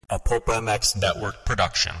a Pulp MX Network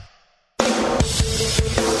production.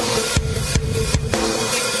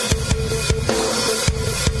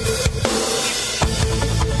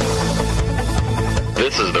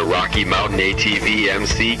 This is the Rocky Mountain ATV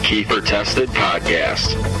MC Kiefer Tested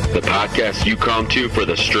Podcast, the podcast you come to for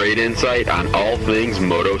the straight insight on all things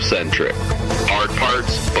moto-centric. Hard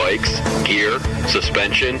parts, bikes, gear,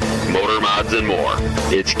 suspension, motor mods, and more.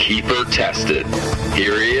 It's Kiefer Tested.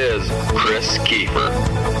 Here he is, Chris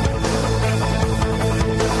Kiefer.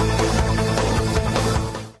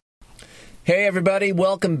 Hey everybody,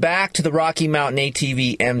 welcome back to the Rocky Mountain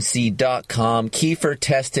ATVMC.com Kiefer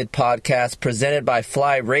Tested Podcast presented by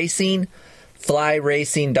Fly Racing,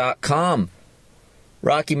 flyracing.com.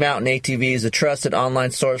 Rocky Mountain ATV is a trusted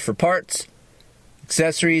online source for parts,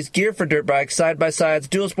 accessories, gear for dirt bikes, side-by-sides,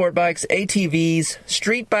 dual sport bikes, ATVs,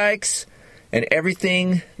 street bikes, and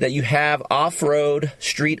everything that you have off-road,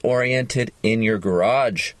 street-oriented in your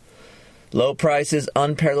garage. Low prices,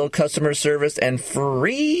 unparalleled customer service, and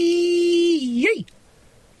free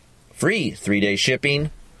 3-day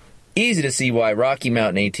shipping. Easy to see why Rocky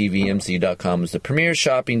Mountain ATVMC.com is the premier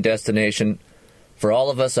shopping destination for all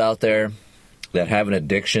of us out there that have an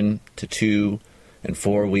addiction to 2 and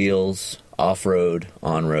 4 wheels, off-road,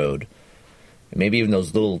 on-road. And maybe even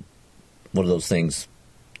those little, what are those things,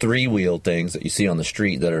 3-wheel things that you see on the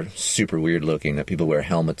street that are super weird looking, that people wear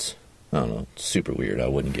helmets. I don't know, it's super weird. I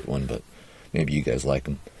wouldn't get one, but maybe you guys like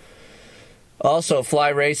them. Also, Fly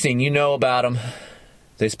Racing, you know about them.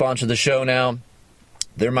 They sponsor the show now.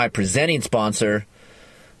 They're my presenting sponsor.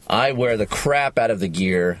 I wear the crap out of the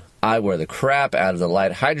gear. I wear the crap out of the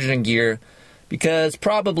light hydrogen gear because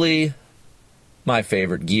probably my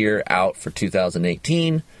favorite gear out for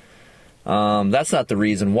 2018. That's not the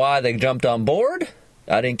reason why they jumped on board.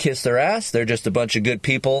 I didn't kiss their ass. They're just a bunch of good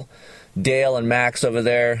people. Dale and Max over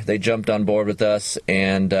there, they jumped on board with us,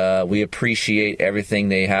 and we appreciate everything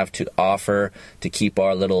they have to offer to keep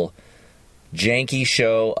our little janky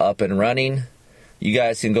show up and running. You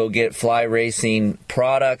guys can go get Fly Racing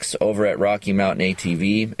products over at Rocky Mountain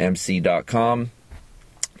ATVMC.com.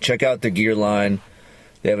 Check out their gear line.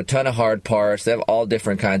 They have a ton of hard parts. They have all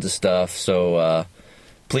different kinds of stuff. So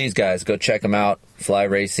please, guys, go check them out, Fly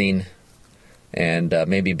Racing, and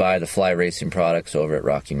maybe buy the Fly Racing products over at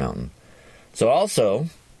Rocky Mountain. So also,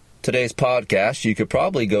 today's podcast, you could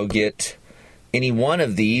probably go get any one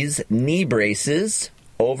of these knee braces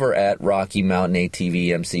over at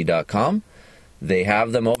RockyMountainATVMC.com. They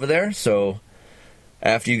have them over there, so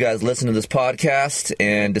after you guys listen to this podcast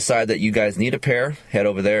and decide that you guys need a pair, head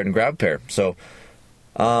over there and grab a pair. So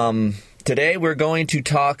today we're going to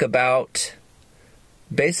talk about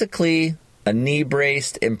basically a knee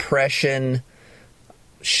braced impression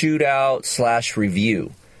shootout /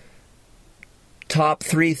 review. Top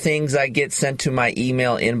 3 things I get sent to my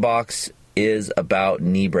email inbox is about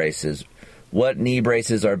knee braces. What knee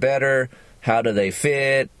braces are better? How do they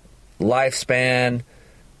fit? Lifespan.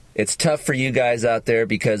 It's tough for you guys out there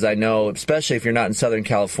because I know, especially if you're not in Southern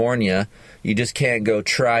California, you just can't go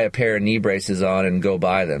try a pair of knee braces on and go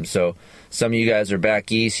buy them. So some of you guys are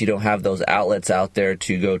back east. You don't have those outlets out there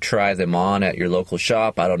to go try them on at your local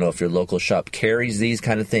shop. I don't know if your local shop carries these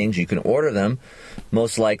kind of things. You can order them.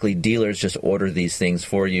 Most likely dealers just order these things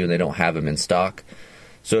for you and they don't have them in stock.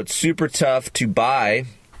 So it's super tough to buy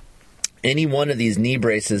any one of these knee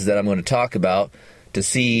braces that I'm going to talk about to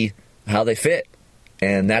see how they fit.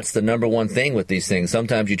 And that's the number one thing with these things.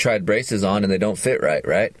 Sometimes you tried braces on and they don't fit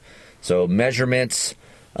right? So measurements,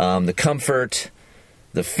 the comfort,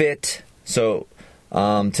 the fit. So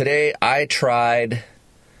today I tried,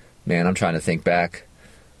 I'm trying to think back.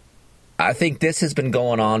 I think this has been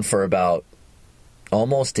going on for about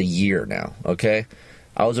almost a year now, okay?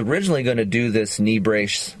 I was originally going to do this knee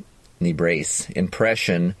brace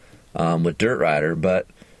impression with Dirt Rider, but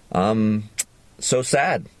so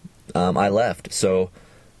sad. I left. So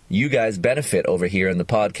you guys benefit over here in the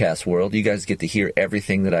podcast world. You guys get to hear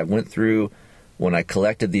everything that I went through when I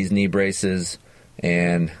collected these knee braces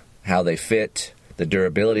and how they fit, the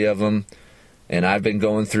durability of them. And I've been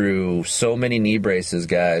going through so many knee braces,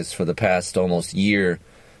 guys, for the past almost year,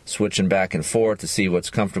 switching back and forth to see what's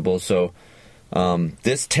comfortable. So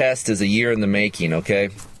this test is a year in the making, okay?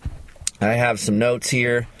 I have some notes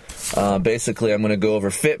here. Basically, I'm going to go over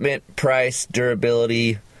fitment, price,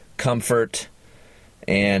 durability, comfort,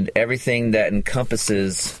 and everything that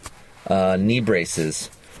encompasses knee braces.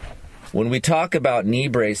 When we talk about knee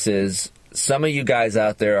braces, some of you guys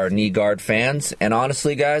out there are knee guard fans, and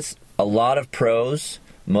honestly, guys, a lot of pros,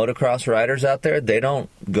 motocross riders out there, they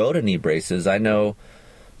don't go to knee braces. I know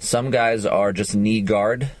some guys are just knee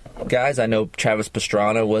guard guys. I know Travis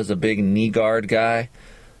Pastrana was a big knee guard guy.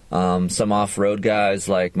 Some off-road guys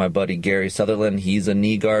like my buddy Gary Sutherland, he's a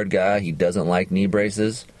knee guard guy. He doesn't like knee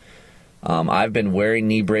braces. I've been wearing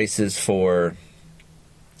knee braces for,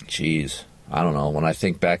 I don't know, when I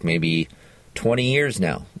think back, maybe 20 years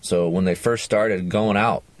now. So when they first started going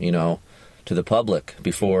out, to the public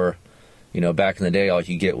before, back in the day, all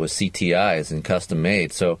you get was CTIs and custom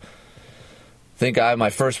made. So I think my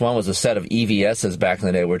first one was a set of EVSs back in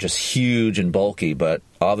the day, were just huge and bulky, but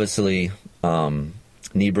obviously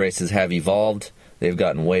knee braces have evolved. They've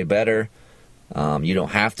gotten way better. You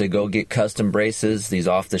don't have to go get custom braces. These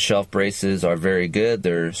off-the-shelf braces are very good.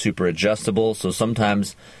 They're super adjustable. So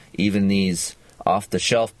sometimes even these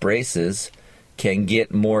off-the-shelf braces can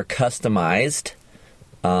get more customized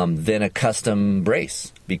than a custom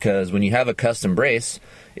brace. Because when you have a custom brace,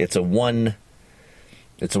 it's a one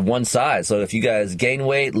size. So if you guys gain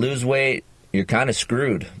weight, lose weight, you're kind of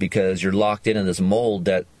screwed because you're locked into this mold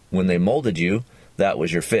that when they molded you, that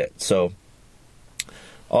was your fit. So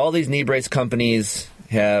all these knee brace companies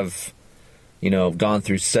have, gone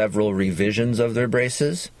through several revisions of their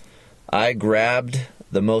braces. I grabbed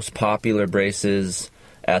the most popular braces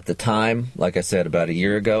at the time, like I said, about a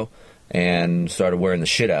year ago, and started wearing the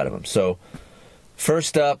shit out of them. So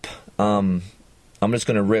first up, I'm just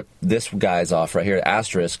going to rip this guy's off right here,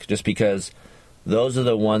 Asterisk, just because those are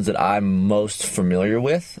the ones that I'm most familiar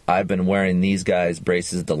with. I've been wearing these guys'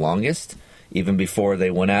 braces the longest, even before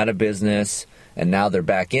they went out of business, and now they're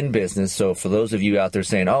back in business. So for those of you out there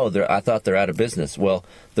saying, I thought they're out of business, well,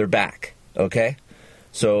 they're back, okay?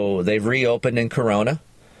 So they've reopened in Corona.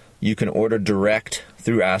 You can order direct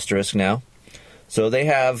through Asterisk now. So they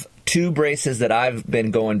have two braces that I've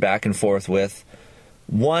been going back and forth with.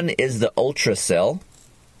 One is the Ultra Cell,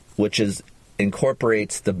 which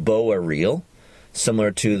incorporates the BOA reel,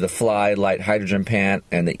 similar to the Fly Light Hydrogen Pant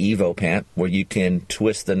and the Evo Pant, where you can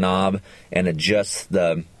twist the knob and adjust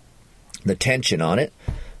the tension on it.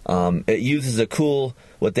 It uses a cool,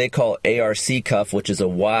 what they call ARC cuff, which is a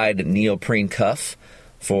wide neoprene cuff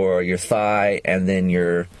for your thigh and then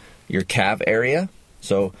your calf area.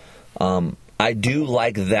 So I do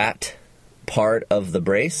like that part of the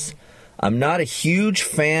brace. I'm not a huge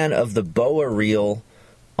fan of the BOA reel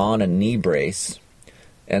on a knee brace.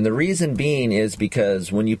 And the reason being is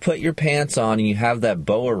because when you put your pants on and you have that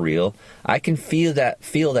BOA reel, I can feel that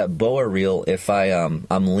BOA reel if I'm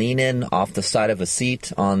leaning off the side of a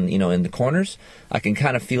seat on, in the corners. I can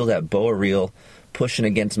kind of feel that BOA reel pushing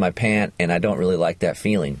against my pant, and I don't really like that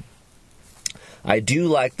feeling. I do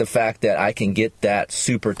like the fact that I can get that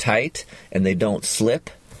super tight and they don't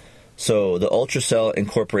slip. So the Ultracell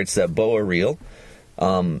incorporates that BOA reel.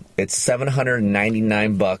 It's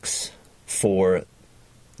 $799 for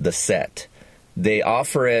the set. They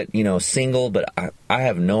offer it, single, but I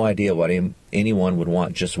have no idea why anyone would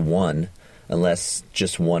want just one unless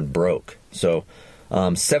just one broke. So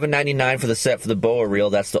 $799 for the set for the BOA reel.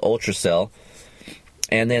 That's the Ultracell.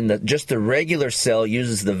 And then just the regular cell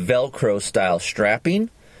uses the Velcro style strapping,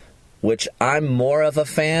 which I'm more of a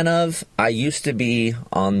fan of. I used to be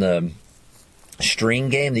on the string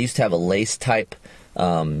game. They used to have a lace type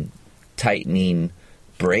tightening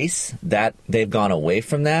brace. That they've gone away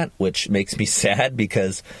from that, which makes me sad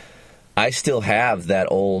because I still have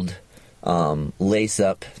that old lace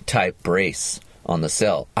up type brace on the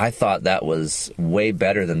cell. I thought that was way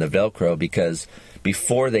better than the Velcro because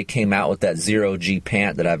before they came out with that 0G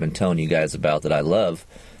pant that I've been telling you guys about that I love,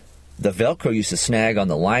 the Velcro used to snag on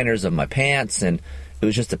the liners of my pants, and it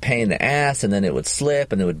was just a pain in the ass, and then it would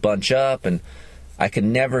slip, and it would bunch up, and I could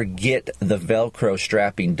never get the Velcro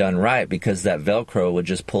strapping done right because that Velcro would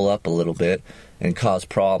just pull up a little bit and cause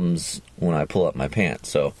problems when I pull up my pants.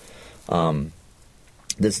 So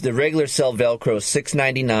the regular cell Velcro is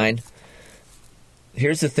 $699.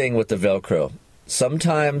 Here's the thing with the Velcro.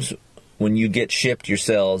 Sometimes when you get shipped your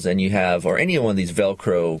cells and you have, or any one of these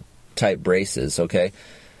Velcro type braces, okay,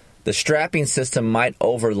 the strapping system might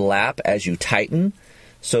overlap as you tighten.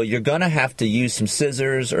 So you're going to have to use some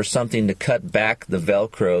scissors or something to cut back the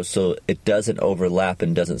Velcro so it doesn't overlap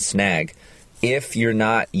and doesn't snag if you're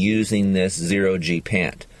not using this 0G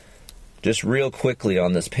pant. Just real quickly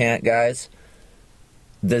on this pant, guys.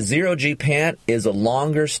 The 0G pant is a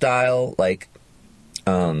longer style, like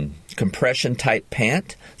compression type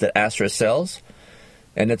pant that Astra sells.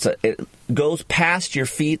 And it goes past your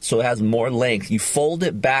feet, so it has more length. You fold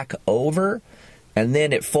it back over, and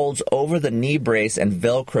then it folds over the knee brace and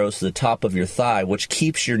Velcros to the top of your thigh, which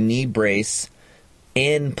keeps your knee brace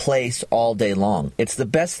in place all day long. It's the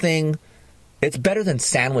best thing. It's better than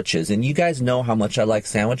sandwiches. And you guys know how much I like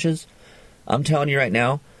sandwiches. I'm telling you right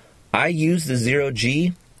now, I use the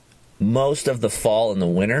 0G most of the fall and the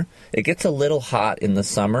winter. It gets a little hot in the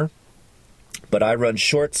summer, but I run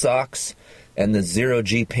short socks and the Zero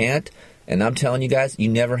G pant, and I'm telling you guys, you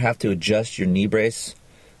never have to adjust your knee brace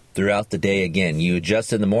throughout the day again. You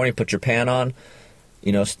adjust in the morning, put your pant on,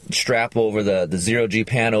 strap over the Zero G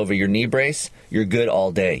pant over your knee brace, you're good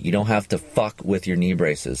all day. You don't have to fuck with your knee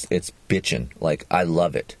braces. It's bitchin'. Like, I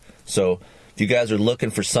love it. So if you guys are looking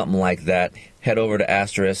for something like that, head over to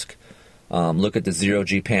Asterisk. Look at the Zero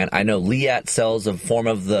G pant. I know Liat sells a form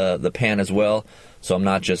of the pant as well, so I'm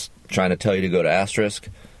not just trying to tell you to go to Asterisk.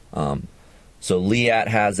 So Liat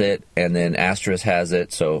has it, and then Asterisk has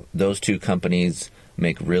it. So those two companies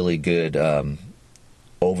make really good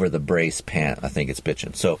over the brace pant. I think it's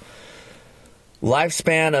bitchin'. So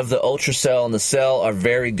lifespan of the Ultracell and the Cell are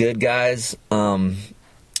very good, guys.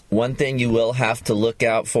 One thing you will have to look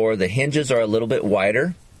out for, the hinges are a little bit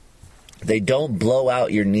wider. They don't blow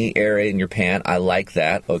out your knee area in your pant. I like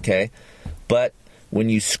that, okay? But when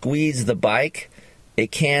you squeeze the bike,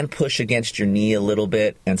 it can push against your knee a little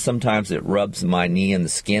bit, and sometimes it rubs my knee in the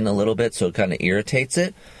skin a little bit, so it kind of irritates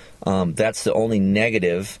it. That's the only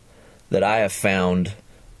negative that I have found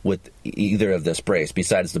with either of this brace,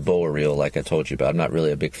 besides the BOA reel, like I told you about. I'm not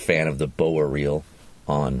really a big fan of the BOA reel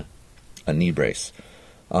on a knee brace.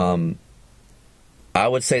 I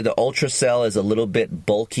would say the Ultracell is a little bit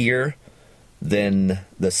bulkier than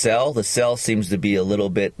the Cell. The Cell seems to be a little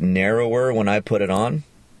bit narrower when I put it on.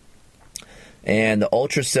 And the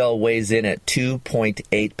Ultracell weighs in at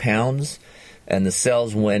 2.8 pounds, and the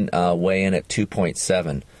Cells weigh in at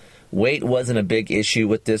 2.7. Weight wasn't a big issue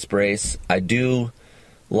with this brace. I do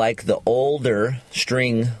like the older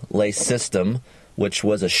string lace system, which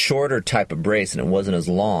was a shorter type of brace and it wasn't as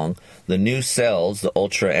long. The new Cells, the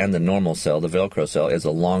Ultra and the normal Cell, the Velcro Cell, is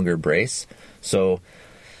a longer brace. So,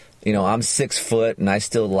 I'm 6 foot, and I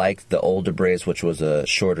still like the older brace, which was a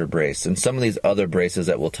shorter brace. And some of these other braces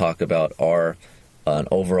that we'll talk about are an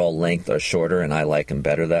overall length are shorter, and I like them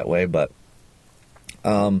better that way. But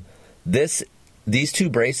these two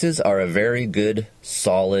braces are a very good,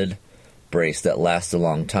 solid brace that lasts a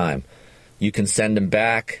long time. You can send them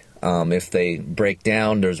back. If they break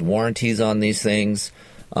down, there's warranties on these things.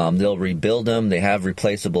 They'll rebuild them. They have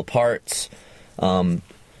replaceable parts.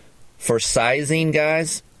 For sizing,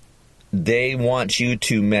 guys, they want you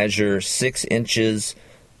to measure 6 inches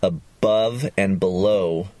above and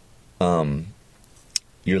below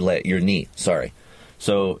your knee. Sorry.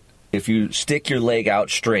 So if you stick your leg out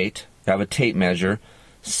straight, have a tape measure,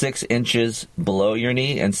 6 inches below your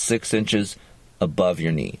knee and 6 inches above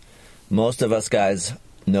your knee. Most of us guys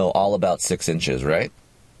know all about 6 inches, right?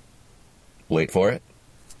 Wait for it.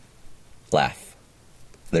 Laugh.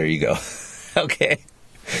 There you go. Okay.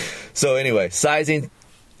 So anyway, sizing,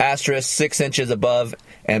 Asterisk, 6 inches above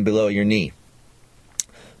and below your knee.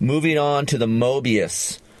 Moving on to the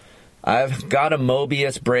Mobius. I've got a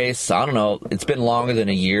Mobius brace. I don't know. It's been longer than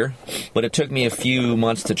a year, but it took me a few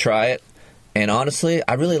months to try it. And honestly,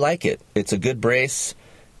 I really like it. It's a good brace.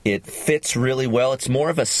 It fits really well. It's more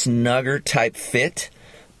of a snugger type fit,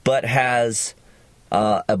 but has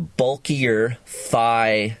a bulkier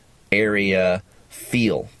thigh area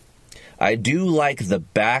feel. I do like the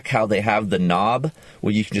back, how they have the knob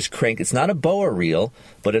where you can just crank. It's not a BOA reel,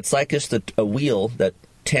 but it's like just a wheel that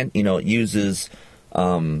uses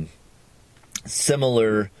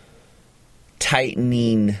similar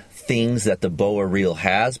tightening things that the BOA reel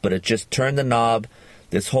has, but it just turn the knob.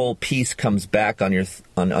 This whole piece comes back on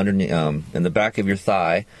underneath in the back of your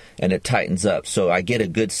thigh, and it tightens up. So I get a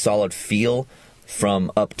good solid feel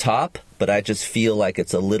from up top, but I just feel like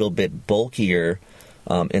it's a little bit bulkier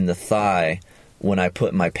in the thigh when I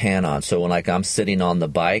put my pant on. So when I'm sitting on the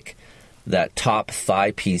bike, that top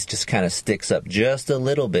thigh piece just kind of sticks up just a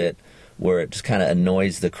little bit, where it just kind of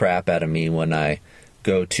annoys the crap out of me when I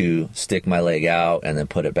go to stick my leg out and then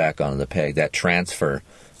put it back onto the peg. That transfer,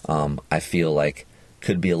 I feel like,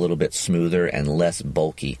 could be a little bit smoother and less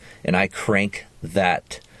bulky. And I crank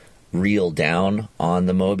that reel down on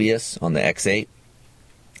the Mobius, on the X8,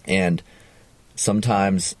 and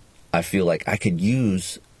sometimes I feel like I could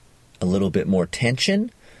use a little bit more tension,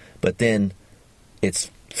 but then it's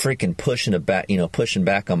freaking pushing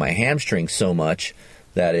back on my hamstring so much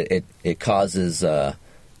that it causes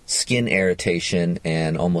skin irritation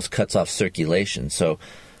and almost cuts off circulation. So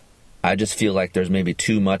I just feel like there's maybe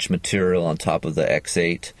too much material on top of the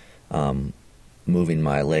X8, moving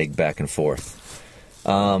my leg back and forth.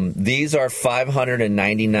 These are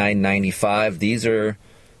 $599.95. These are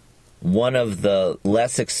one of the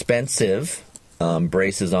less expensive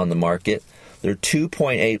braces on the market. They're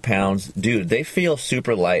 2.8 pounds. Dude, they feel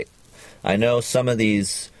super light. I know some of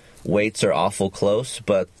these weights are awful close,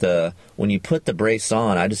 but when you put the brace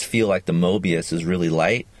on, I just feel like the Mobius is really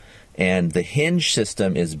light, and the hinge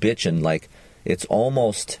system is bitchin', like it's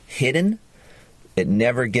almost hidden. It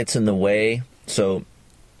never gets in the way. So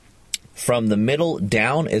from the middle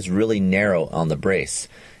down is really narrow on the brace.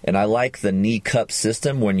 And I like the knee cup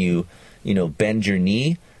system when you bend your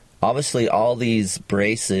knee. Obviously, all these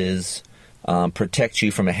braces protect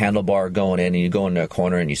you from a handlebar going in, and you go into a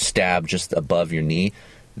corner and you stab just above your knee.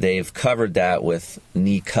 They've covered that with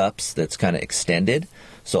knee cups that's kind of extended.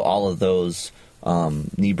 So all of those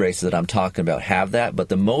knee braces that I'm talking about have that. But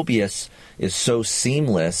the Mobius is so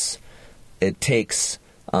seamless. It takes,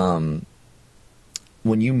 when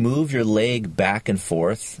you move your leg back and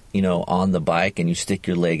forth, on the bike and you stick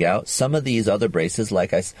your leg out, some of these other braces, like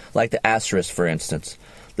the Asterisk, for instance,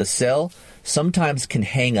 the cell sometimes can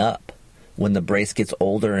hang up when the brace gets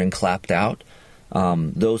older and clapped out.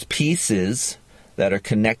 Those pieces that are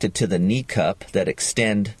connected to the knee cup that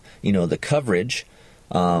extend, the coverage,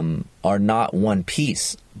 are not one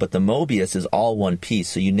piece. But the Mobius is all one piece,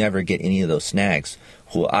 so you never get any of those snags.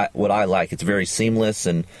 What I like, it's very seamless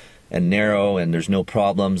and narrow, and there's no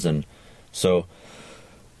problems. And so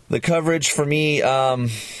the coverage for me,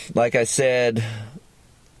 like I said,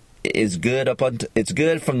 is good it's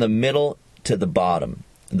good from the middle to the bottom.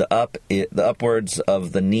 The upwards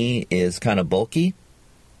of the knee is kind of bulky.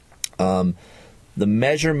 The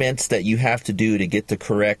measurements that you have to do to get the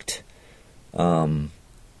correct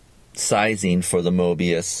sizing for the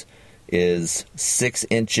Mobius is 6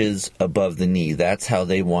 inches above the knee. That's how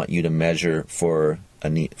they want you to measure for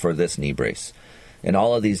this knee brace. And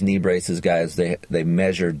all of these knee braces, guys, they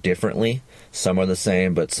measure differently. Some are the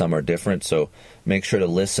same, but some are different. So make sure to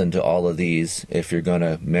listen to all of these if you're going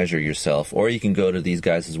to measure yourself. Or you can go to these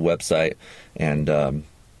guys' website and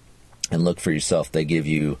look for yourself. They give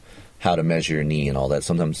you how to measure your knee and all that.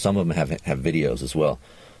 Sometimes some of them have videos as well.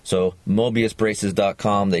 So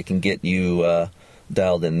MobiusBraces.com, they can get you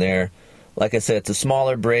dialed in there. Like I said, it's a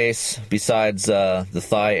smaller brace besides the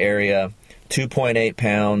thigh area, 2.8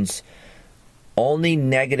 pounds. Only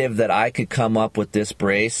negative that I could come up with this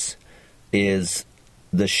brace is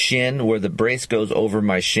the shin, where the brace goes over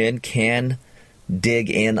my shin, can dig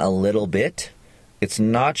in a little bit. It's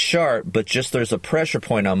not sharp, but just there's a pressure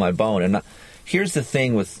point on my bone. And here's the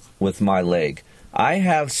thing with my leg. I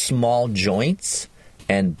have small joints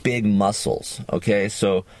and big muscles, okay?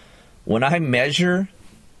 So when I measure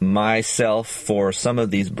myself for some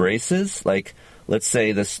of these braces, like let's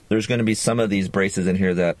say there's going to be some of these braces in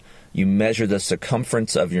here that you measure the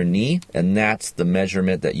circumference of your knee, and that's the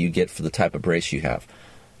measurement that you get for the type of brace you have.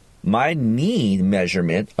 My knee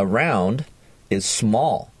measurement around is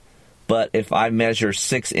small, but if I measure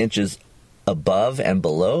 6 inches above and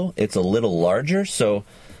below, it's a little larger. So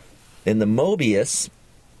in the Mobius,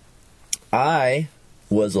 I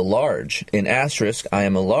was a large. In Asterisk, I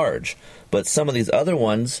am a large. But some of these other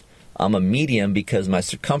ones, I'm a medium because my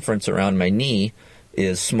circumference around my knee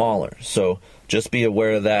is smaller. So just be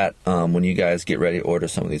aware of that when you guys get ready to order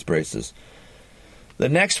some of these braces. The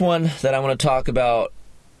next one that I want to talk about,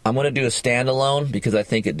 I'm going to do a standalone because I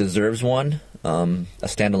think it deserves one. A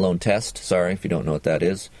standalone test, sorry if you don't know what that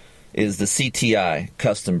is the CTI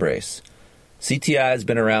custom brace. CTI has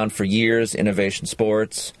been around for years, Innovation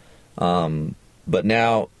Sports, but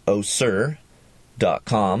now Osur.com,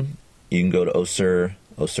 you can go to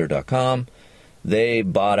Osur.com. They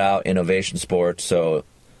bought out Innovation Sports, so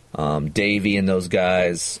Davey and those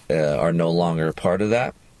guys are no longer a part of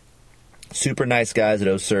that. Super nice guys at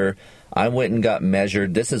Osur. I went and got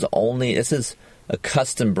measured. This is a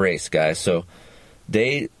custom brace, guys. So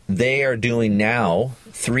they are doing now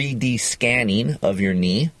 3D scanning of your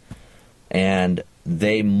knee, and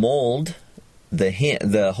they mold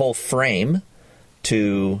the whole frame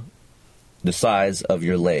to the size of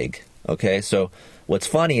your leg. Okay, so what's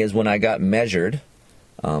funny is when I got measured,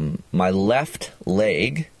 my left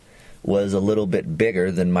leg was a little bit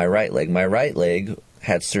bigger than my right leg. My right leg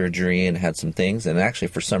had surgery and had some things, and actually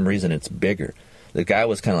for some reason it's bigger. The guy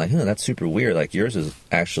was kind of like, that's super weird. Like, yours is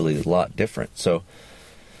actually a lot different. So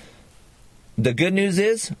the good news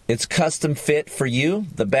is it's custom fit for you.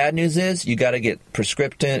 The bad news is you got to get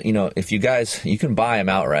prescription. If you can buy them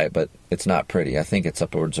outright, but it's not pretty. I think it's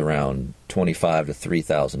upwards around $2,500 to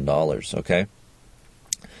 $3,000, okay?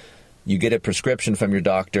 You get a prescription from your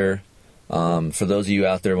doctor. For those of you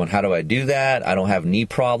out there, how do I do that? I don't have knee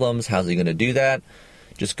problems. How's he going to do that?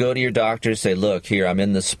 Just go to your doctor, say, look, here, I'm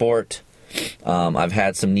in the sport. I've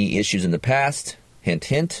had some knee issues in the past, hint,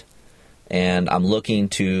 hint, and I'm looking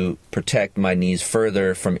to protect my knees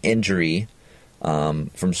further from injury,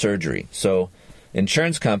 from surgery. So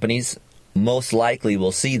insurance companies most likely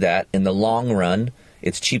will see that in the long run.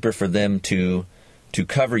 It's cheaper for them to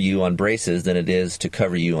cover you on braces than it is to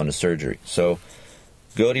cover you on a surgery. So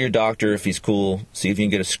go to your doctor if he's cool, see if you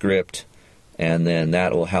can get a script, and then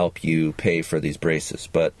that will help you pay for these braces.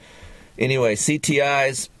 But anyway,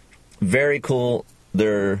 CTIs, very cool.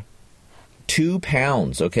 They're 2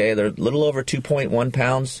 pounds, okay? They're a little over 2.1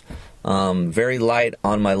 pounds. Very light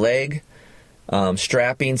on my leg.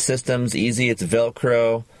 Strapping system's easy. It's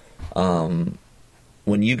Velcro.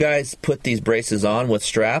 When you guys put these braces on with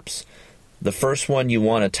straps, the first one you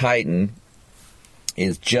want to tighten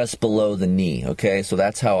is just below the knee, okay? So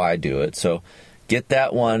that's how I do it. So get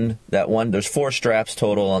that one, there's 4 straps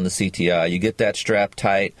total on the CTI. You get that strap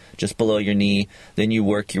tight just below your knee, then you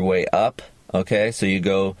work your way up, okay? So you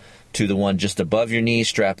go to the one just above your knee,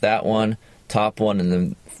 strap that one, top one, and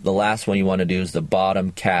then the last one you want to do is the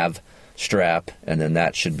bottom calf strap, and then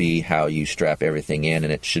that should be how you strap everything in,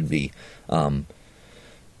 and it should be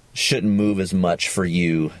shouldn't move as much for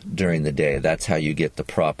you during the day. That's how you get the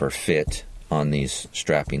proper fit on these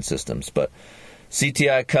strapping systems. But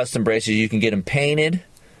CTI custom braces, you can get them painted,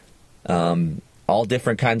 all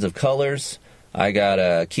different kinds of colors. I got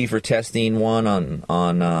a Kiefer testing one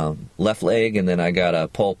on left leg, and then I got a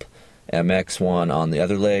Pulp MX one on the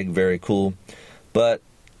other leg. Very cool. But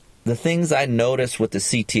the things I noticed with the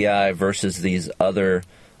CTI versus these other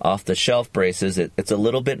off-the-shelf braces, it's a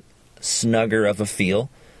little bit snugger of a feel.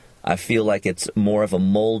 I feel like it's more of a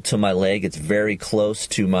mold to my leg. It's very close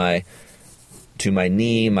to my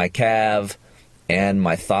knee, my calf, and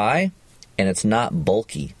my thigh, and it's not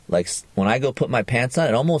bulky. Like when I go put my pants on,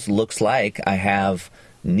 it almost looks like I have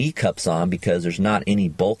knee cups on because there's not any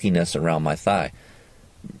bulkiness around my thigh.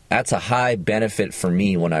 That's a high benefit for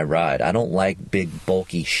me when I ride. I don't like big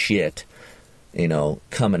bulky shit,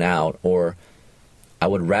 coming out, or I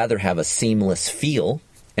would rather have a seamless feel.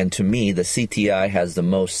 And to me, the CTI has the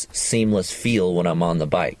most seamless feel when I'm on the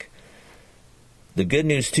bike. The good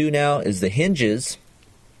news, too, now is the hinges,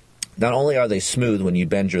 not only are they smooth when you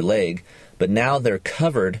bend your leg, but now they're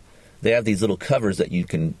covered. They have these little covers that you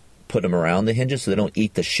can put them around the hinges so they don't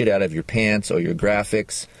eat the shit out of your pants or your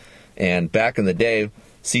graphics. And back in the day,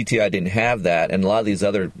 CTI didn't have that, and a lot of these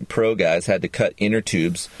other pro guys had to cut inner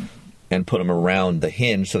tubes and put them around the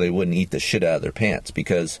hinge so they wouldn't eat the shit out of their pants,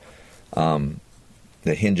 because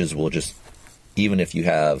the hinges will just, even if you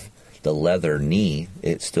have the leather knee,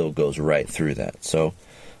 it still goes right through that. So,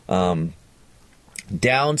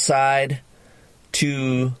 downside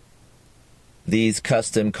to these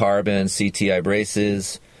custom carbon CTI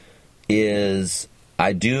braces is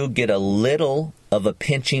I do get a little of a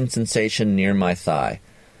pinching sensation near my thigh.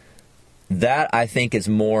 That, I think, is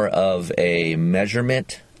more of a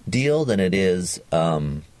measurement deal than it is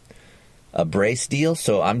a brace deal,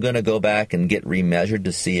 so I'm going to go back and get remeasured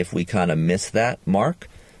to see if we kind of miss that mark.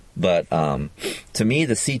 But to me,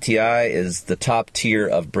 the CTI is the top tier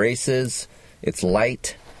of braces. It's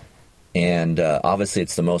light, and obviously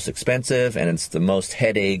it's the most expensive, and it's the most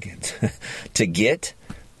headache to get.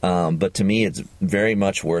 But to me, it's very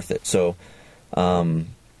much worth it. So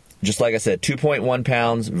just like I said, 2.1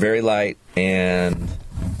 pounds, very light, and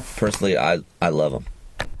personally, I love them.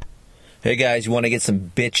 Hey guys, you want to get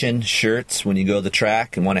some bitchin' shirts when you go to the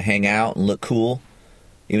track and want to hang out and look cool?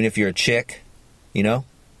 Even if you're a chick,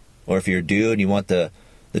 or if you're a dude and you want the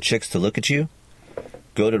chicks to look at you?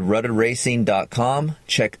 Go to ruttedracing.com.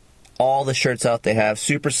 Check all the shirts out they have.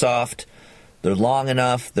 Super soft. They're long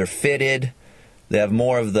enough. They're fitted. They have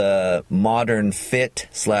more of the modern fit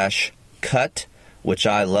 / cut, which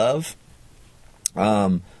I love.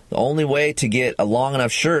 The only way to get a long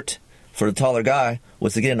enough shirt for the taller guy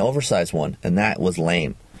was to get an oversized one, and that was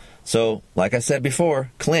lame. So, like I said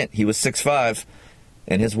before, Clint, he was 6'5",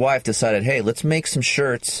 and his wife decided, hey, let's make some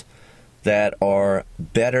shirts that are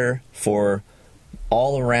better for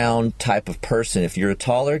all-around type of person. If you're a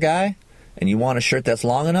taller guy and you want a shirt that's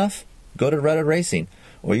long enough, go to Rutted Racing.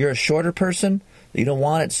 Or you're a shorter person, you don't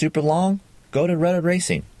want it super long, go to Rutted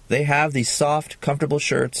Racing. They have these soft, comfortable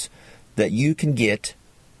shirts that you can get.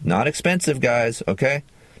 Not expensive, guys, okay?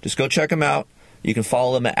 Just go check them out. You can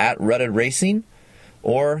follow them at Rutted Racing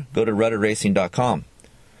or go to ruttedracing.com.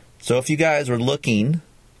 So if you guys were looking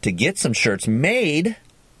to get some shirts made,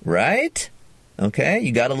 right? Okay,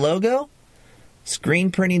 you got a logo?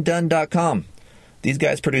 Screenprintingdone.com. These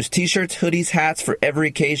guys produce t-shirts, hoodies, hats for every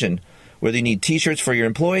occasion. Whether you need t-shirts for your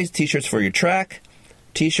employees, t-shirts for your track,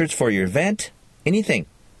 t-shirts for your event, anything.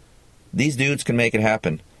 These dudes can make it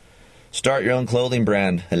happen. Start your own clothing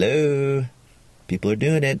brand. Hello. People are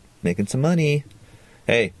doing it, making some money.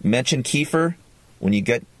 Hey, mention Kiefer when you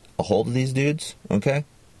get a hold of these dudes, okay?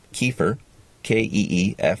 Kiefer,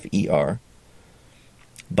 Keefer.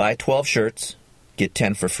 Buy 12 shirts, get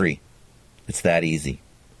 10 for free. It's that easy.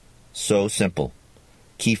 So simple.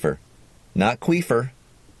 Kiefer. Not Queefer.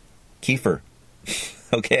 Kiefer.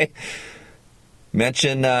 Okay?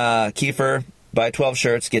 Mention Kiefer. Buy 12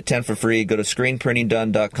 shirts, get 10 for free. Go to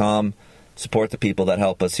screenprintingdone.com. Support the people that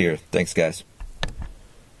help us here. Thanks, guys.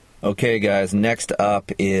 Okay, guys, next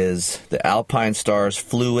up is the Alpinestars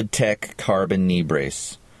Fluid Tech Carbon Knee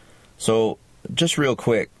Brace. So, just real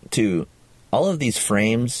quick, too, all of these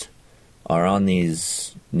frames are on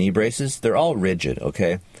these knee braces. They're all rigid,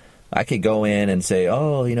 okay? I could go in and say,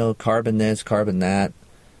 oh, carbon this, carbon that,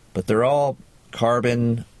 but they're all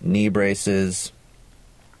carbon knee braces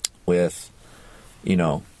with,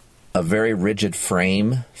 a very rigid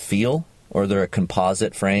frame feel, or they're a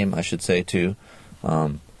composite frame, I should say, too.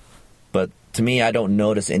 But to me, I don't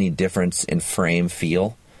notice any difference in frame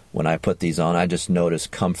feel when I put these on. I just notice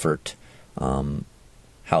comfort,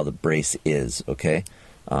 how the brace is, okay?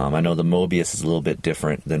 I know the Mobius is a little bit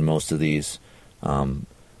different than most of these,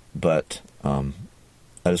 but I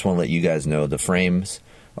just want to let you guys know the frames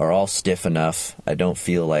are all stiff enough. I don't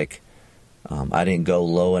feel like I didn't go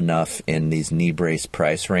low enough in these knee brace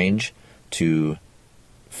price range to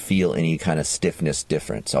feel any kind of stiffness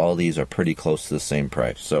difference. All these are pretty close to the same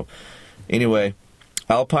price. So anyway,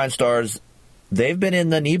 Alpinestars, they've been in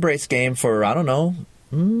the knee brace game for,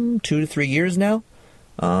 2 to 3 years now.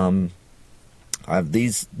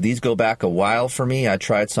 These go back a while for me. I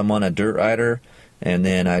tried some on a Dirt Rider, and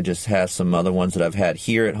then I just have some other ones that I've had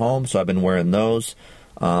here at home, so I've been wearing those.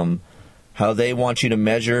 How they want you to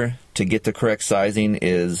measure to get the correct sizing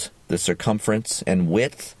is the circumference and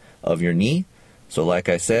width of your knee. So like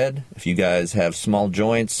I said, if you guys have small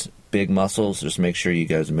joints, big muscles, just make sure you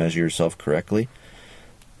guys measure yourself correctly.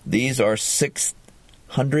 These are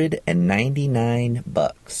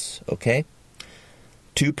 $699, okay?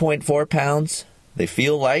 2.4 pounds. They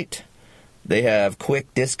feel light. They have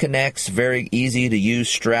quick disconnects, very easy to use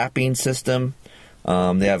strapping system.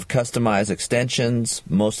 They have customized extensions.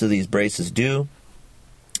 Most of these braces do.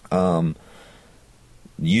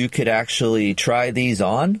 You could actually try these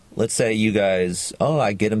on. Let's say you guys,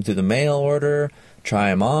 I get them through the mail order,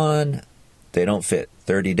 try them on. They don't fit.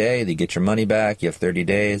 30-day, they get your money back. You have 30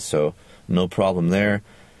 days, so no problem there.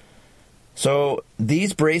 So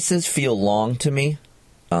these braces feel long to me.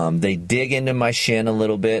 They dig into my shin a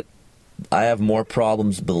little bit. I have more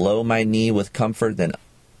problems below my knee with comfort than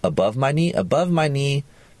above my knee. Above my knee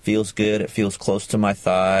feels good. It feels close to my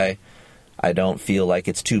thigh. I don't feel like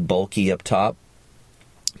it's too bulky up top.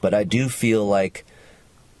 But I do feel like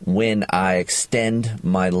when I extend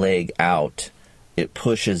my leg out, it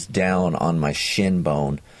pushes down on my shin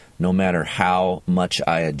bone no matter how much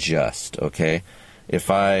I adjust, okay? If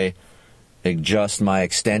I adjust my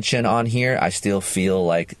extension on here, I still feel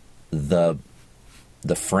like the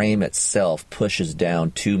frame itself pushes down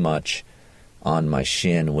too much on my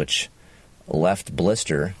shin, which left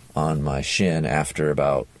blister on my shin after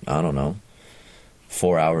about,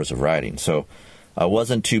 4 hours of riding. So I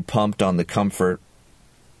wasn't too pumped on the comfort.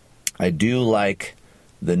 I do like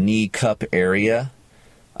the knee cup area.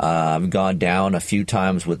 I've gone down a few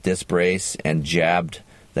times with this brace and jabbed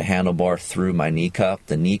the handlebar through my knee cup.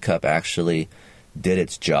 The knee cup actually did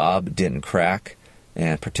its job, didn't crack,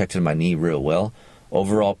 and protected my knee real well.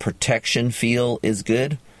 Overall protection feel is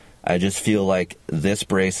good. I just feel like this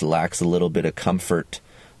brace lacks a little bit of comfort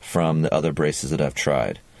from the other braces that I've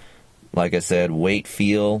tried. Like I said, weight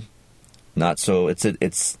feel, not so.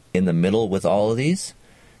 It's in the middle with all of these,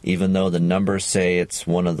 even though the numbers say it's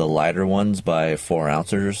one of the lighter ones by 4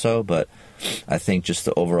 ounces or so, but I think just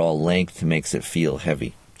the overall length makes it feel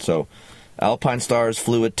heavy. So, Alpinestars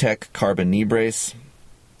Fluid Tech Carbon Knee Brace.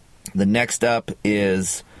 The next up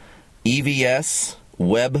is EVS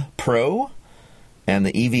Web Pro and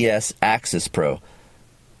the EVS Axis Pro.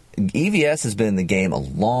 EVS has been in the game a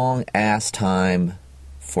long-ass time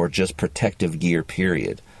for just protective gear,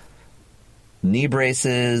 period. Knee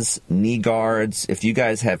braces, knee guards, if you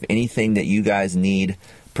guys have anything that you guys need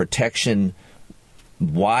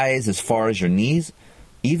protection-wise as far as your knees,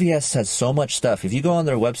 EVS has so much stuff. If you go on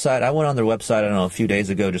their website, I went on their website, a few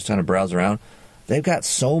days ago, just trying to browse around. They've got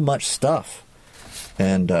so much stuff.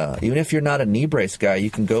 And even if you're not a knee brace guy,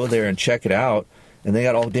 you can go there and check it out. And they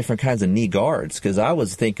got all different kinds of knee guards. Because I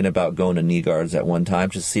was thinking about going to knee guards at one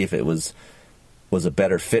time just to see if it was a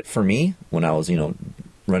better fit for me when I was,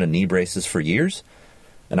 running knee braces for years.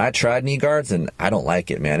 And I tried knee guards, and I don't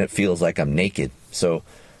like it, man. It feels like I'm naked. So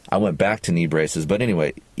I went back to knee braces. But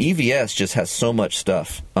anyway, EVS just has so much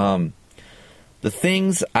stuff. The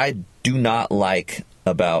things I do not like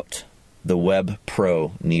about the Web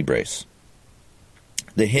Pro knee brace.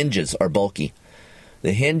 The hinges are bulky.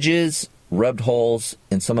 The hinges rubbed holes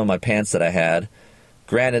in some of my pants that I had.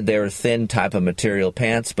 Granted, they were thin type of material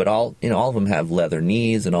pants, but all of them have leather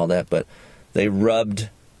knees and all that, but they rubbed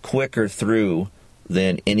quicker through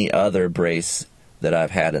than any other brace that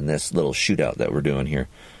I've had in this little shootout that we're doing here.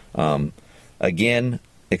 Again,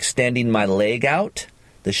 extending my leg out,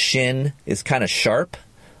 the shin is kind of sharp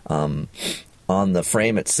on the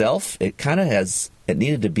frame itself. It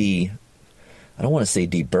needed to be, I don't want to say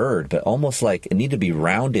deburred, but almost like it needed to be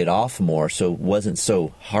rounded off more so it wasn't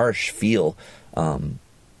so harsh feel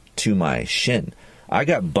to my shin. I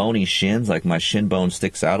got bony shins, like my shin bone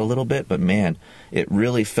sticks out a little bit, but man, it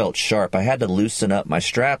really felt sharp. I had to loosen up my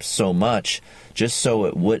straps so much just so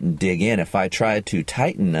it wouldn't dig in. If I tried to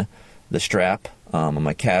tighten the strap on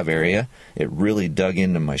my calf area, it really dug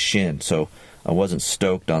into my shin, so I wasn't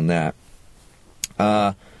stoked on that.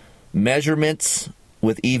 Measurements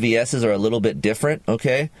with EVSs are a little bit different,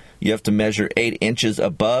 okay? You have to measure 8 inches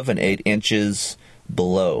above and 8 inches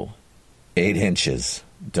below. 8 inches.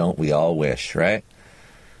 Don't we all wish, right?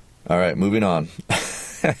 All right, moving on.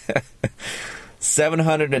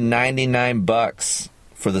 $799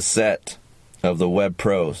 for the set of the Web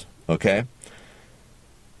Pros, okay?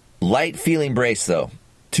 Light feeling brace, though.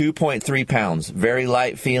 2.3 pounds. Very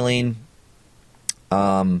light feeling.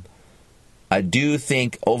 I do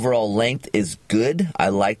think overall length is good. I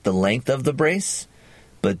like the length of the brace,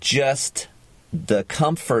 but just the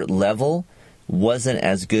comfort level wasn't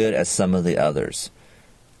as good as some of the others.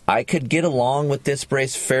 I could get along with this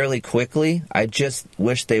brace fairly quickly. I just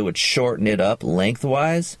wish they would shorten it up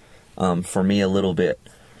lengthwise for me a little bit.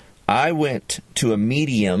 I went to a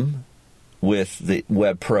medium with the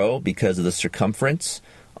Web Pro because of the circumference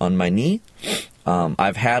on my knee.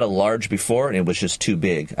 I've had a large before and it was just too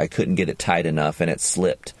big. I couldn't get it tight enough and it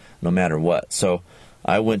slipped no matter what. So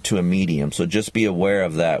I went to a medium. So just be aware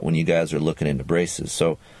of that when you guys are looking into braces.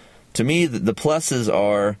 So to me, the pluses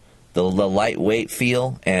are the lightweight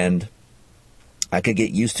feel, and I could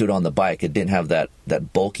get used to it on the bike. It didn't have that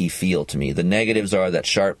bulky feel to me. The negatives are that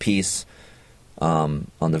sharp piece on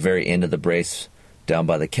the very end of the brace down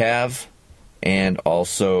by the calf, and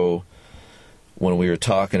also when we were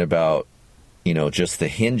talking about, just the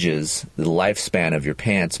hinges, the lifespan of your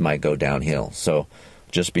pants might go downhill. So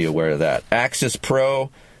just be aware of that. Axis Pro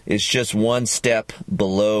is just one step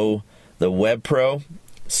below the Web Pro,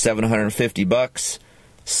 $750.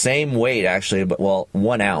 Same weight, actually, but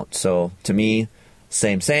 1 ounce. So to me,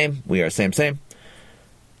 same. We are same.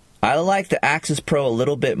 I like the Axis Pro a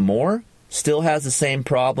little bit more. Still has the same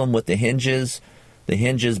problem with the hinges. The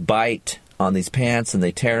hinges bite on these pants and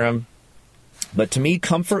they tear them. But to me,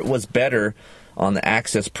 comfort was better on the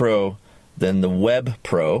Axis Pro than the Web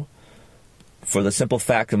Pro for the simple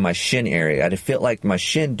fact of my shin area. I felt like my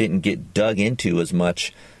shin didn't get dug into as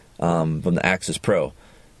much from the Axis Pro.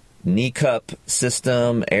 Knee cup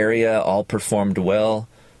system area all performed well.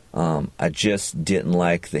 I just didn't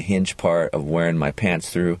like the hinge part of wearing my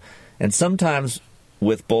pants through. And sometimes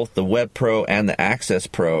with both the Web Pro and the Axis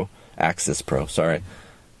Pro,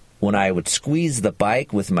 when I would squeeze the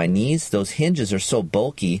bike with my knees, those hinges are so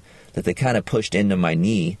bulky that they kind of pushed into my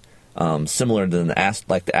knee, similar to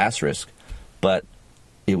the Asterisk, but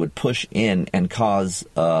it would push in and cause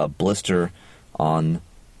a blister on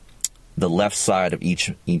the left side of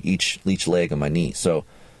each leg of my knee. So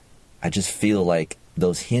I just feel like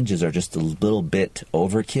those hinges are just a little bit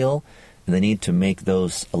overkill, and they need to make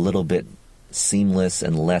those a little bit seamless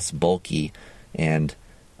and less bulky. And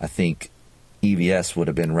I think EVS would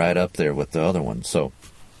have been right up there with the other one. So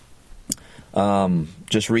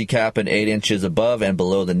just recapping, 8 inches above and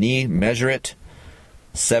below the knee, measure it.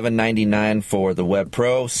 $799 for the Web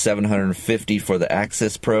Pro, $750 for the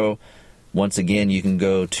Axis Pro. Once again, you can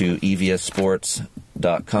go to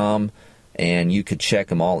evsports.com and you could check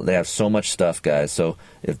them all. They have so much stuff, guys. So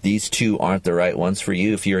if these two aren't the right ones for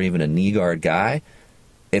you, if you're even a knee guard guy,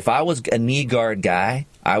 if I was a knee guard guy,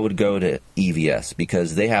 I would go to EVS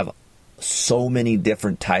because they have so many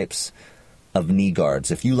different types of knee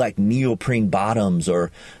guards. If you like neoprene bottoms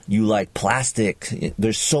or you like plastic,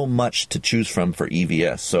 there's so much to choose from for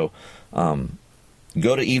EVS. So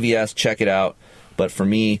go to EVS, check it out. But for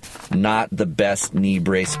me, not the best knee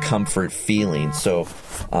brace comfort feeling. So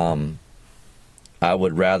I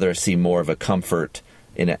would rather see more of a comfort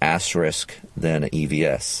in an Asterisk than an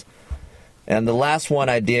EVS. And the last one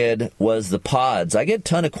I did was the pods. I get a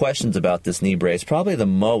ton of questions about this knee brace. Probably the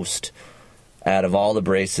most out of all the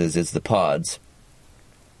braces is the pods.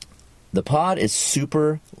 The pod is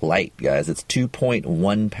super light, guys. It's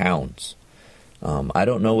 2.1 pounds. I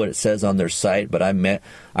don't know what it says on their site, but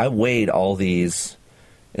I weighed all these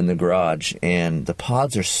in the garage, and the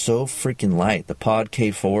pods are so freaking light. The Pod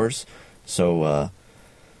K4s, so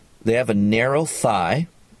they have a narrow thigh,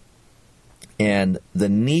 and the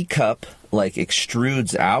knee cup like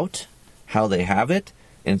extrudes out how they have it,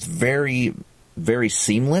 and it's very, very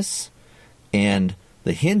seamless, and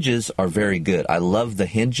the hinges are very good. I love the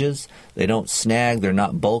hinges. They don't snag, they're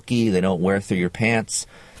not bulky, they don't wear through your pants.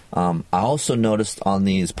 I also noticed on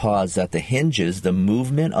these pods that the hinges, the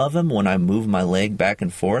movement of them when I move my leg back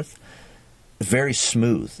and forth, very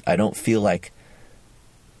smooth. I don't feel like,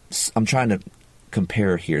 I'm trying to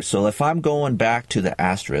compare here. So if I'm going back to the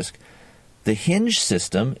Asterisk, the hinge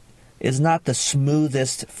system is not the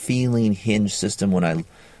smoothest feeling hinge system when I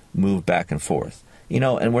move back and forth. You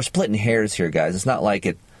know, and we're splitting hairs here, guys. It's not like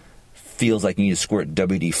it feels like you need to squirt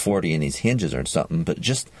WD-40 in these hinges or something, but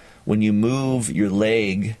just when you move your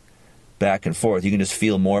leg back and forth, you can just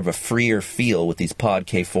feel more of a freer feel with these Pod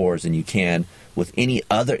K4s than you can with any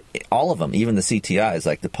other, all of them, even the CTIs.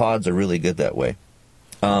 Like, the pods are really good that way.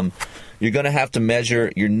 You're going to have to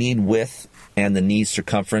measure your knee width and the knee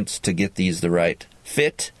circumference to get these the right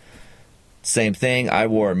fit. Same thing, I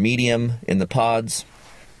wore a medium in the pods.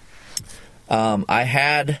 I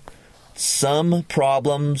had some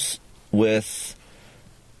problems with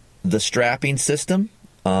the strapping system.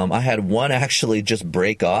 I had one actually just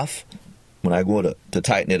break off when I go to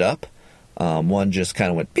tighten it up. One just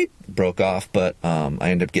kind of went beep, broke off, but I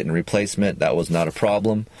ended up getting a replacement. That was not a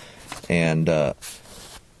problem. And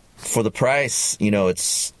for the price, you know,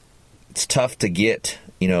 it's tough to get,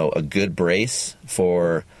 you know, a good brace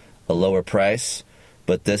for a lower price.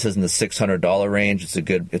 But this is in the $600 range. It's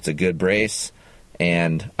a good brace,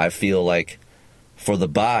 and I feel like for the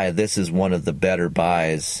buy, this is one of the better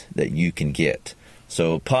buys that you can get.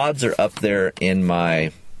 So pods are up there in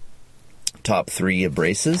my top 3 of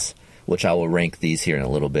braces, which I will rank these here in a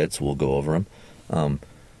little bit, so we'll go over them.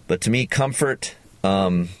 But to me, comfort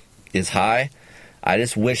is high. I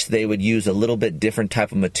just wish they would use a little bit different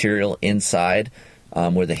type of material inside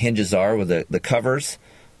where the hinges are, where the covers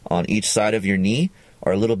on each side of your knee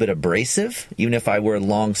are a little bit abrasive. Even if I wear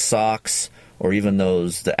long socks or even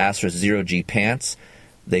the Asterisk Zero G pants,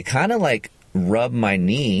 they kind of like rub my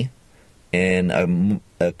knee in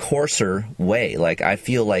a coarser way. Like, I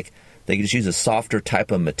feel like they could just use a softer type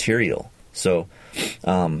of material. So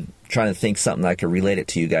trying to think something I could relate it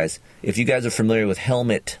to you guys. If you guys are familiar with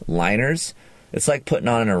helmet liners, it's like putting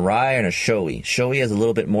on an Arai and a Shoei. Shoei has a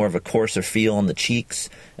little bit more of a coarser feel on the cheeks,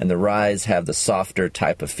 and the Arais have the softer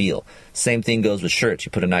type of feel. Same thing goes with shirts.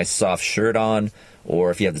 You put a nice soft shirt on, or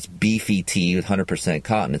if you have this beefy tee with 100%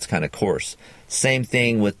 cotton, it's kind of coarse. Same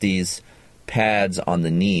thing with these pads on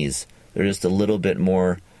the knees. They're just a little bit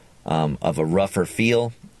more of a rougher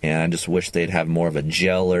feel, and I just wish they'd have more of a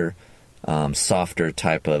geller, softer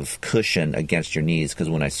type of cushion against your knees, because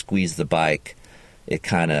when I squeeze the bike, it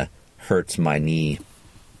kind of hurts my knee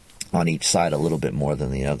on each side a little bit more than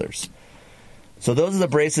the others. So those are the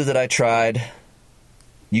braces that I tried.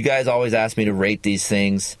 You guys always ask me to rate these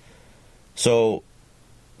things. So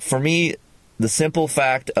for me, the simple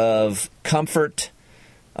fact of comfort,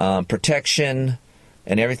 protection,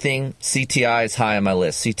 and everything, CTI is high on my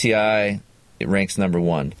list. CTI, it ranks number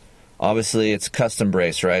 1. Obviously, it's custom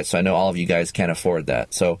brace, right? So I know all of you guys can't afford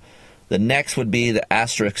that. So the next would be the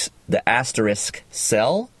Asterisk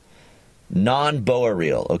Cell. Non-BOA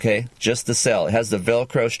reel, okay? Just the cell. It has the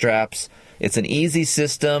Velcro straps. It's an easy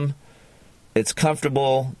system. It's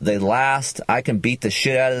comfortable. They last. I can beat the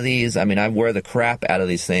shit out of these. I mean, I wear the crap out of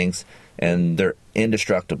these things, and they're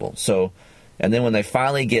indestructible. So, and then when they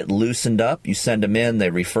finally get loosened up, you send them in, they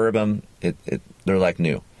refurb them. They're like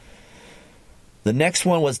new. The next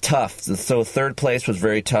one was tough. So third place was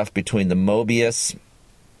very tough between the Mobius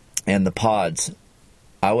and the pods.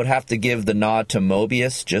 I would have to give the nod to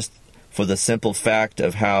Mobius just for the simple fact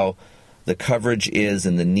of how the coverage is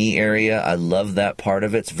in the knee area. I love that part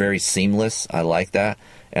of it. It's very seamless. I like that.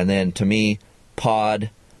 And then to me, Pod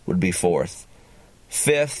would be 4th.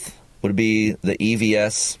 5th would be the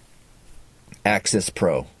EVS Axis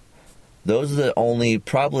Pro. Those are the only,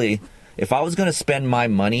 probably, if I was going to spend my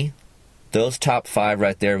money, those top 5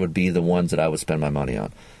 right there would be the ones that I would spend my money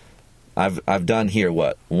on. I've done here,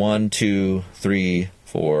 what? 1, 2, 3,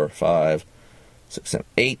 4, 5, 6, 7,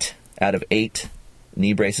 8 out of 8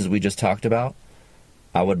 knee braces we just talked about.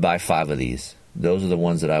 I would buy 5 of these. Those are the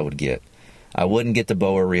ones that I would get. I wouldn't get the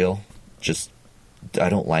BOA reel. Just, I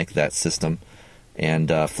don't like that system.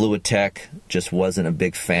 And Fluid Tech, just wasn't a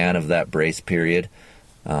big fan of that brace period.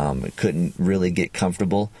 It couldn't really get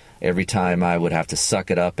comfortable. Every time I would have to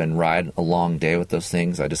suck it up and ride a long day with those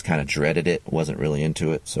things, I just kind of dreaded it. Wasn't really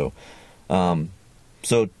into it. So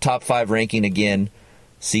top 5 ranking again: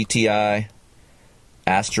 CTI,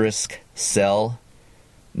 Asterisk, Cell,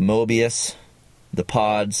 Mobius, the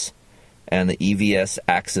Pods, and the EVS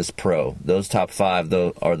Axis Pro. Those top 5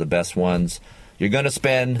 though are the best ones. You're going to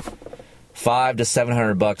spend $500 to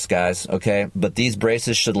 $700, guys, okay? But these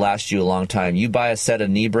braces should last you a long time. You buy a set of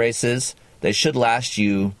knee braces, they should last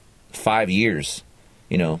you 5 years,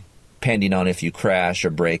 pending on if you crash or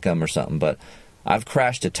break them or something. But I've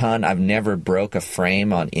crashed a ton. I've never broke a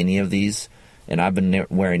frame on any of these, and I've been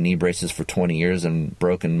wearing knee braces for 20 years and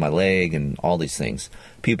broken my leg and all these things.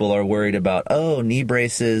 People are worried about, knee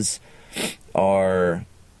braces are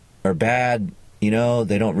bad, they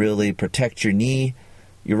don't really protect your knee.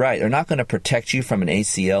 You're right. They're not going to protect you from an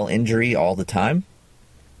ACL injury all the time.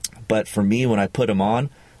 But for me, when I put them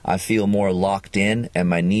on, I feel more locked in and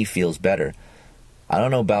my knee feels better. I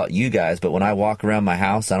don't know about you guys, but when I walk around my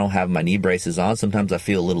house, I don't have my knee braces on. Sometimes I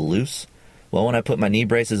feel a little loose. Well, when I put my knee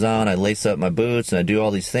braces on, I lace up my boots and I do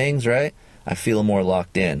all these things, right? I feel more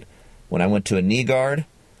locked in. When I went to a knee guard,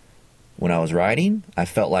 when I was riding, I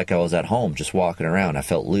felt like I was at home just walking around. I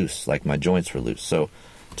felt loose, like my joints were loose. So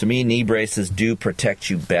to me, knee braces do protect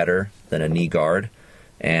you better than a knee guard,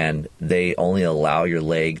 and they only allow your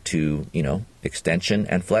leg to, extension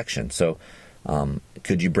and flexion. So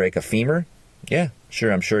could you break a femur? Yeah,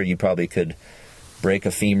 sure. I'm sure you probably could break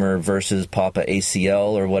a femur versus pop a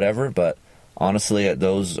ACL or whatever, but honestly,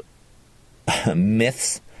 those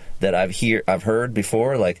myths that I've heard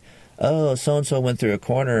before, like, so-and-so went through a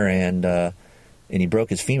corner and he broke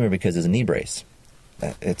his femur because of his knee brace.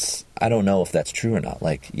 I don't know if that's true or not.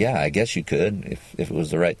 Like, yeah, I guess you could if it was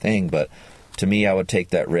the right thing, but to me, I would take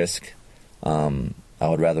that risk. I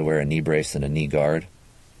would rather wear a knee brace than a knee guard.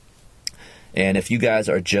 And if you guys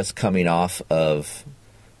are just coming off of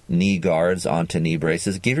knee guards onto knee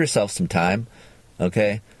braces, give yourself some time,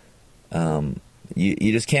 okay?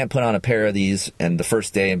 You just can't put on a pair of these and the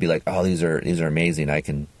first day and be like, these are amazing. I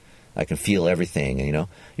can feel everything.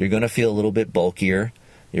 You're going to feel a little bit bulkier.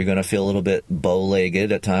 You're going to feel a little bit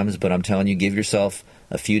bow-legged at times, but I'm telling you, give yourself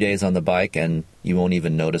a few days on the bike and you won't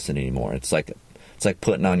even notice it anymore. It's like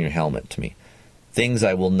putting on your helmet to me. Things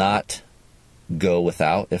I will not go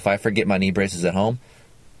without. If I forget my knee braces at home,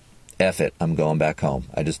 F it, I'm going back home.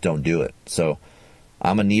 I just don't do it. So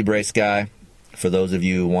I'm a knee brace guy. For those of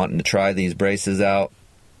you wanting to try these braces out,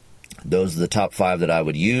 those are the top 5 that I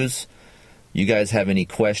would use. You guys have any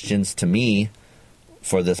questions to me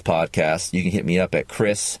for this podcast, you can hit me up at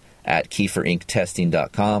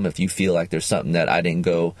chris@KieferIncTesting.com. If you feel like there's something that I didn't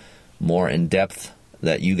go more in depth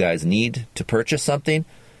that you guys need to purchase something,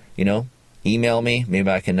 email me. Maybe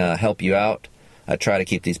I can help you out. I try to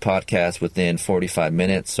keep these podcasts within 45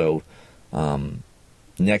 minutes. So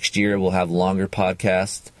next year we'll have longer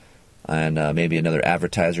podcasts and maybe another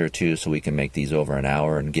advertiser or two so we can make these over an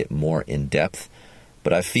hour and get more in depth.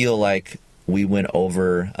 But I feel like we went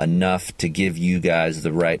over enough to give you guys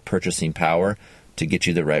the right purchasing power to get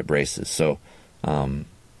you the right braces. So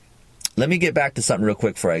let me get back to something real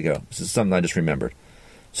quick before I go. This is something I just remembered.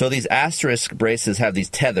 So these Asterisk braces have these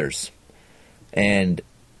tethers, and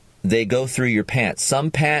they go through your pants.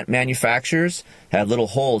 Some pant manufacturers have little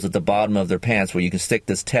holes at the bottom of their pants where you can stick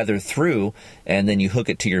this tether through, and then you hook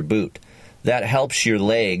it to your boot. That helps your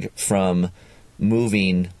leg from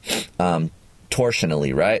moving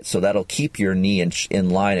torsionally, right? So that'll keep your knee in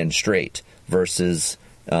line and straight versus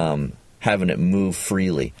having it move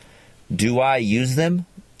freely. Do I use them?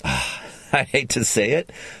 I hate to say it,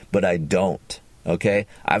 but I don't, okay?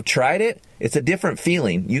 I've tried it. It's a different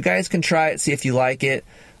feeling. You guys can try it, see if you like it.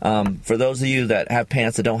 For those of you that have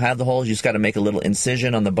pants that don't have the holes, you just got to make a little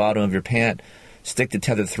incision on the bottom of your pant, stick the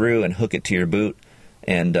tether through, and hook it to your boot,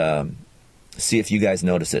 and see if you guys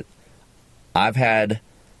notice it. I've had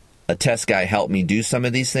a test guy help me do some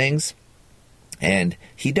of these things, and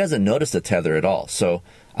he doesn't notice the tether at all. So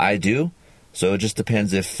I do. So it just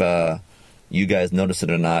depends if you guys notice it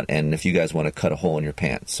or not, and if you guys want to cut a hole in your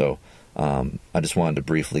pants. So I just wanted to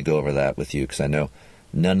briefly go over that with you because I know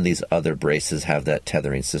none of these other braces have that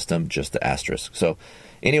tethering system, just the Asterisk. So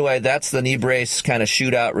anyway, that's the knee brace kind of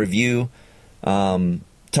shootout review.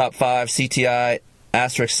 Top 5, CTI,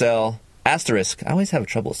 Asterisk Cell, Asterisk. I always have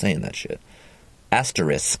trouble saying that shit.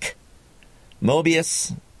 Asterisk,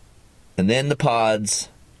 Mobius, and then the Pods,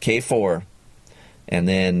 K4, and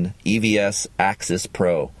then EVS Axis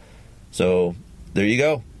Pro. So there you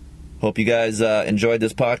go. Hope you guys enjoyed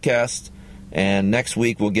this podcast. And next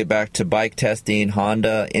week we'll get back to bike testing,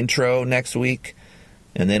 Honda intro next week.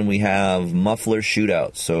 And then we have muffler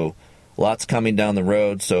shootout. So lots coming down the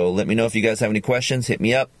road. So let me know if you guys have any questions. Hit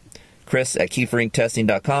me up.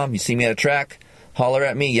 Chris@KieferIncTesting.com. You see me at a track, holler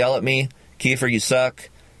at me, yell at me. Kiefer, you suck.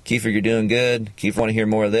 Kiefer, you're doing good. Kiefer, want to hear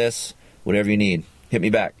more of this? Whatever you need, hit me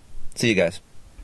back. See you guys.